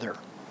each other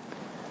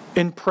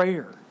in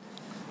prayer,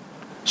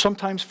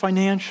 sometimes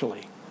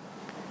financially.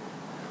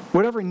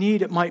 Whatever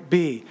need it might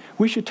be,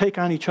 we should take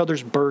on each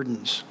other's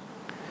burdens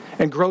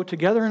and grow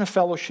together in a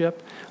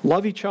fellowship,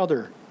 love each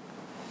other.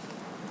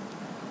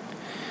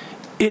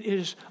 It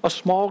is a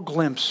small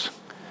glimpse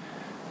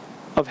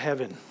of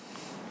heaven.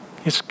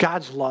 It's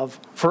God's love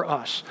for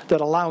us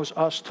that allows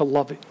us to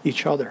love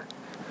each other.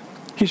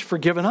 He's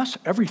forgiven us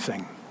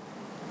everything.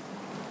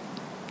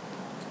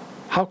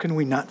 How can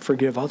we not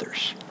forgive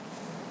others?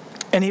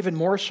 And even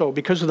more so,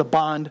 because of the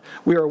bond,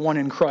 we are one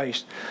in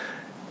Christ.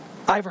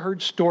 I've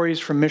heard stories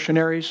from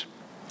missionaries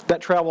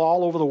that travel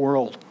all over the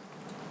world.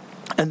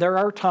 And there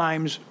are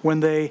times when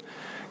they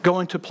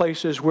go into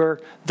places where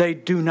they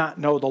do not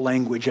know the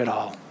language at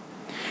all.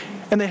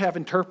 And they have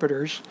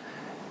interpreters,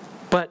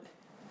 but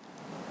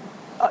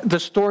the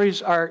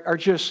stories are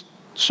just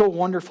so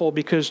wonderful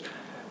because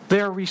they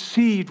are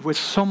received with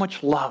so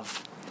much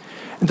love.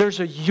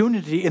 There's a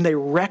unity, and they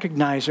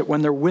recognize it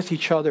when they're with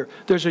each other.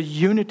 There's a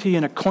unity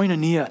and a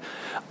koinonia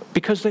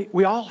because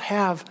we all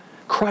have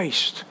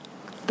Christ.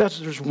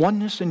 There's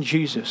oneness in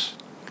Jesus.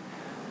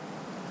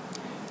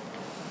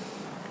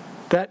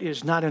 That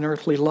is not an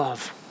earthly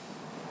love.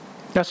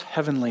 That's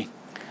heavenly.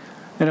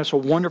 And it's a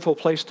wonderful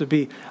place to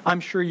be. I'm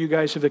sure you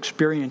guys have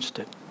experienced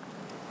it.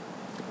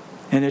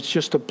 And it's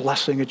just a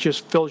blessing. It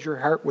just fills your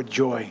heart with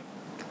joy.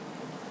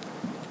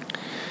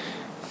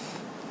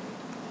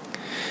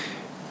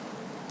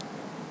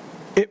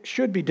 It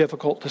should be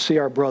difficult to see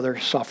our brother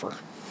suffer.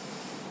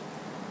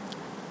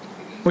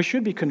 We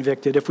should be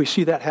convicted if we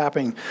see that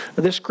happening.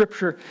 This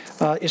scripture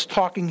is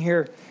talking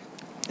here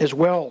as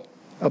well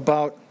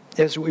about,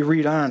 as we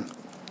read on,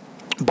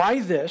 by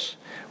this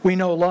we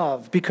know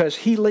love, because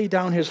he laid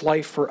down his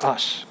life for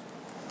us.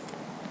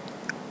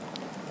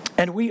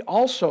 And we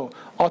also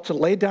ought to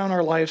lay down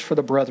our lives for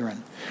the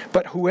brethren.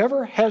 But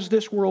whoever has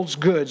this world's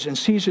goods and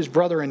sees his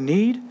brother in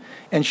need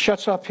and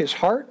shuts up his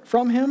heart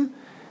from him,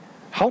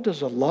 how does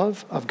the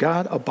love of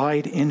God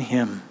abide in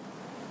him?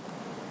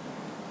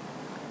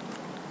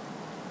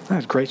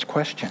 That's a great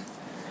question.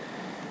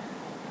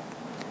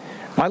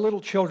 My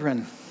little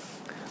children,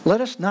 let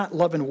us not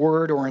love in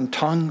word or in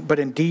tongue, but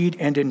in deed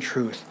and in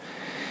truth.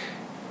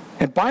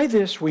 And by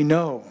this we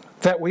know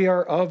that we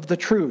are of the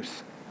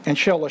truth, and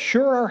shall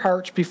assure our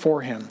hearts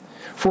before him.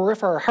 For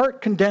if our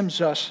heart condemns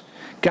us,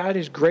 God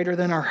is greater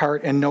than our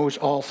heart and knows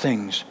all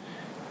things.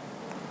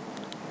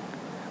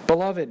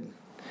 Beloved,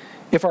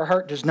 if our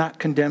heart does not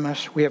condemn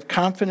us, we have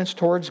confidence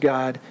towards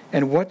God,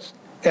 and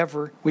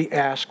whatever we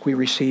ask, we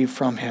receive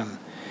from him,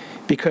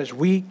 because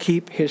we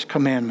keep his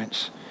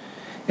commandments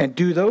and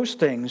do those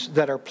things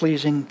that are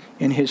pleasing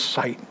in his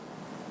sight.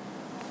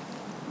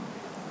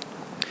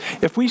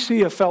 If we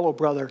see a fellow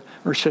brother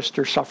or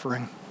sister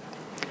suffering,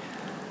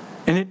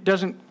 and it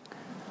doesn't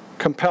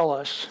compel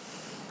us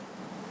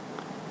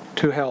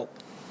to help,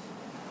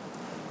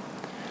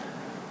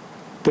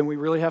 then we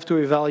really have to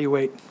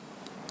evaluate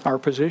our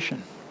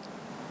position.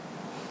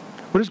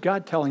 What is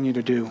God telling you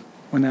to do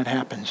when that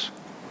happens?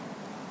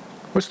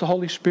 What's the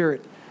Holy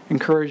Spirit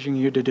encouraging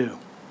you to do?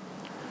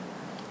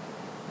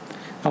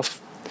 Now,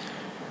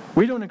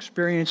 we don't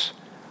experience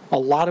a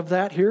lot of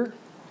that here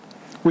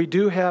We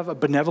do have a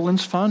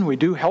benevolence fund. We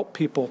do help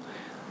people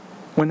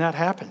when that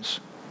happens.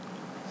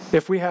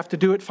 If we have to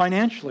do it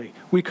financially,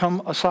 we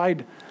come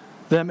aside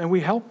them and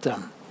we help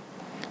them.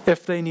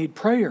 If they need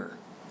prayer.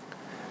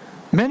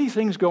 Many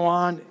things go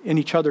on in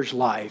each other's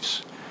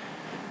lives.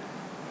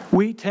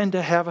 We tend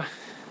to have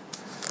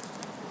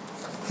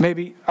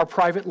maybe our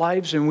private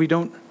lives, and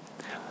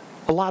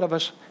a lot of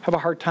us have a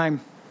hard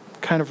time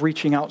kind of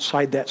reaching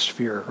outside that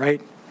sphere,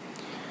 right?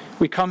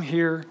 We come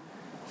here,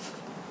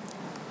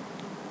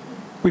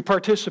 we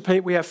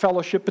participate, we have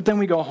fellowship, but then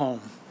we go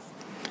home.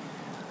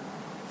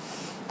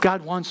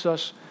 God wants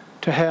us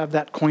to have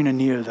that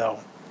koinonia, though.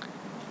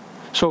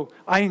 So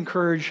I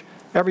encourage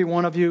every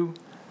one of you,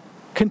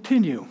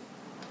 continue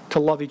to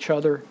love each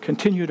other,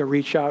 continue to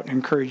reach out and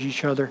encourage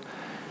each other.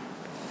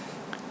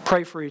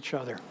 Pray for each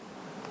other.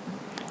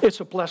 It's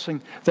a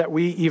blessing that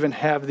we even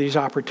have these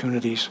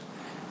opportunities.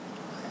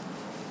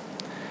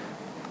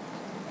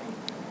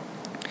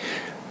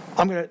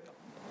 I'm going to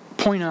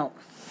point out,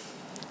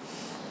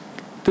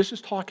 this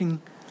is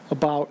talking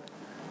about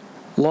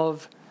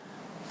love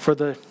for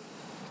the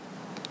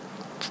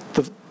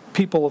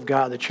people of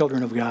God, the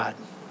children of God.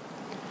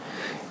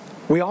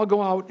 We all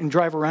go out and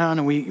drive around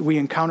and we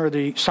encounter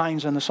the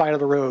signs on the side of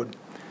the road.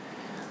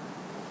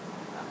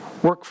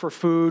 Work for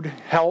food,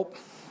 help,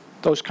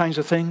 those kinds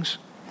of things.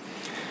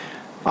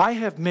 I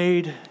have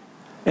made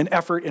an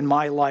effort in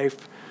my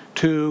life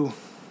to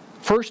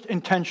first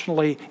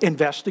intentionally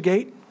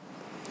investigate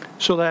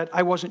so that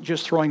I wasn't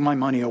just throwing my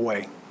money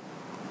away.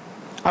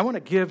 I want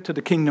to give to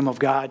the kingdom of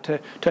God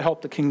to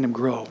help the kingdom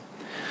grow.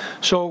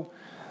 So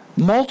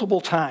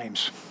multiple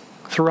times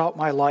throughout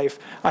my life,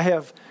 I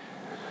have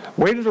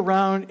waited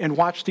around and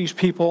watched these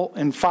people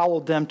and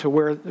followed them to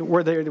where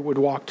they would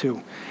walk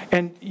to.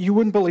 And you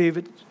wouldn't believe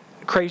it,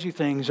 crazy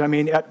things. I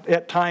mean,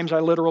 at times I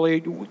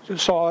literally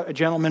saw a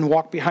gentleman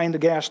walk behind the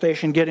gas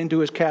station, get into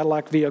his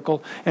Cadillac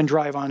vehicle, and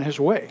drive on his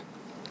way.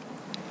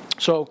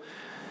 So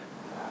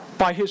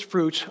by his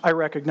fruits, I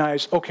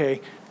recognize,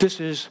 okay, this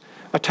is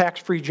a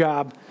tax-free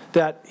job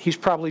that he's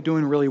probably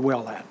doing really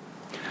well at.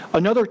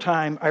 Another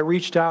time, I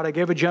reached out, I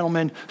gave a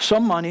gentleman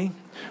some money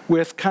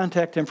with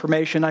contact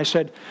information. I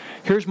said,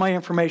 here's my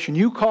information.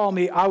 You call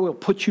me, I will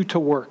put you to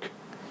work.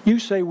 You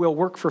say we'll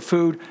work for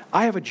food.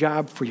 I have a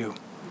job for you.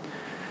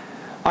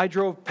 I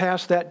drove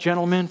past that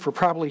gentleman for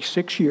probably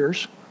 6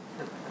 years.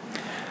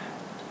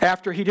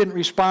 After he didn't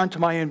respond to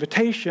my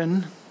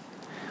invitation,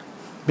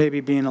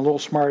 maybe being a little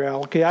smart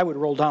alecky, I would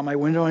roll down my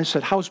window and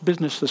said, how's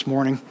business this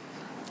morning?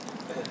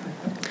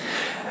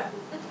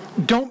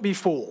 Don't be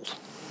fooled,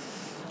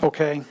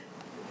 okay?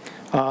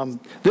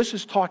 This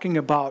is talking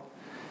about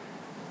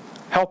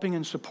helping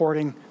and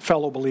supporting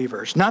fellow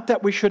believers. Not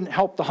that we shouldn't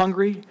help the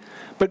hungry,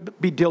 but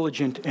be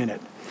diligent in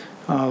it.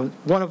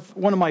 One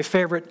of my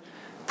favorite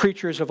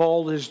preachers of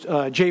old is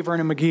J.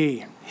 Vernon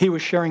McGee. He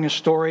was sharing a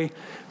story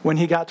when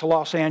he got to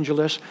Los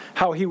Angeles,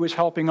 how he was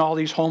helping all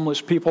these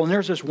homeless people. And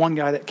there's this one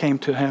guy that came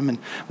to him and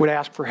would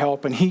ask for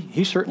help, and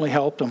he certainly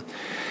helped him.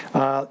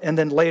 And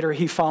then later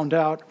he found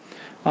out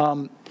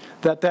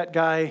that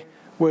guy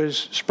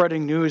was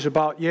spreading news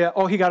about,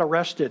 he got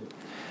arrested.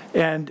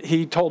 And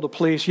he told the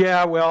police,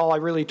 I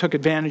really took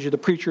advantage of the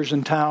preachers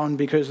in town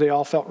because they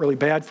all felt really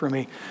bad for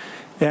me.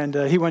 And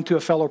he went to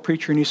a fellow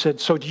preacher and he said,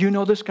 so do you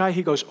know this guy?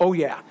 He goes, oh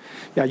yeah.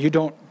 Yeah, you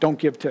don't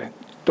give to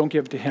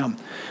him.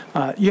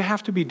 You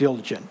have to be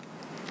diligent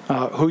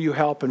who you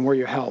help and where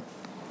you help.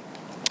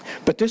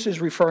 But this is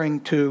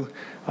referring to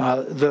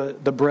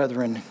the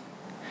brethren.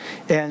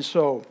 And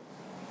so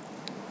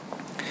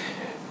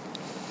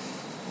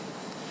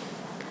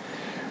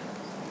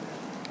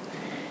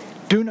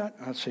do not,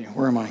 let's see,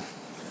 where am I?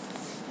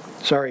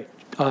 Sorry,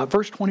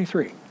 verse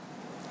 23.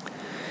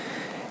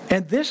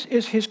 And this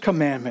is his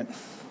commandment,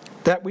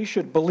 that we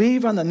should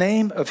believe on the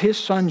name of his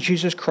Son,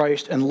 Jesus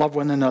Christ, and love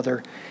one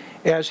another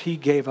as he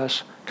gave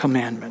us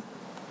commandment.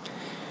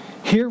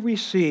 Here we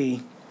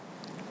see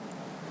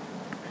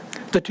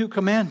the two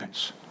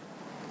commandments.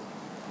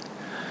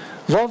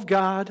 Love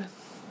God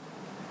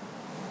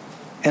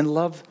and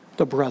love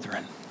the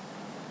brethren.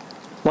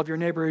 Love your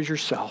neighbor as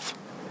yourself.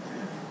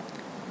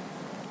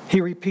 He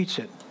repeats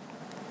it.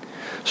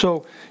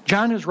 So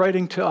John is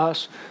writing to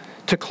us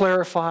to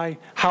clarify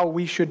how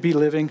we should be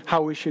living,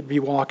 how we should be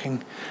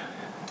walking,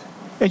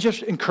 and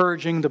just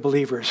encouraging the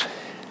believers.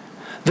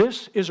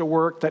 This is a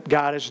work that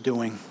God is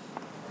doing.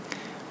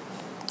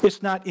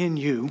 It's not in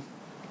you.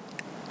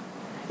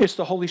 It's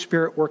the Holy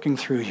Spirit working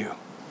through you.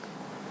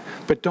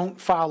 But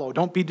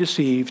don't be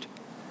deceived.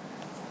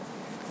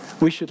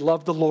 We should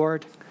love the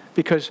Lord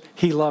because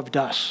he loved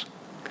us.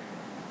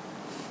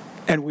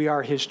 And we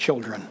are his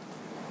children.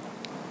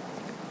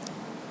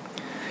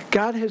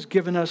 God has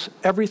given us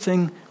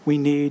everything we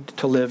need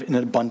to live an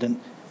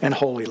abundant and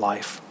holy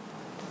life.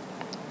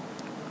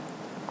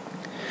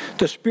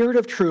 The Spirit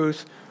of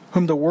truth,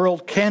 whom the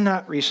world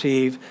cannot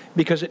receive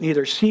because it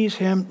neither sees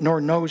him nor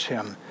knows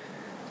him,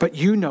 but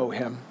you know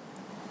him,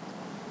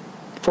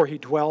 for he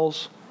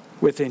dwells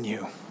within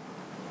you.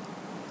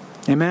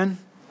 Amen?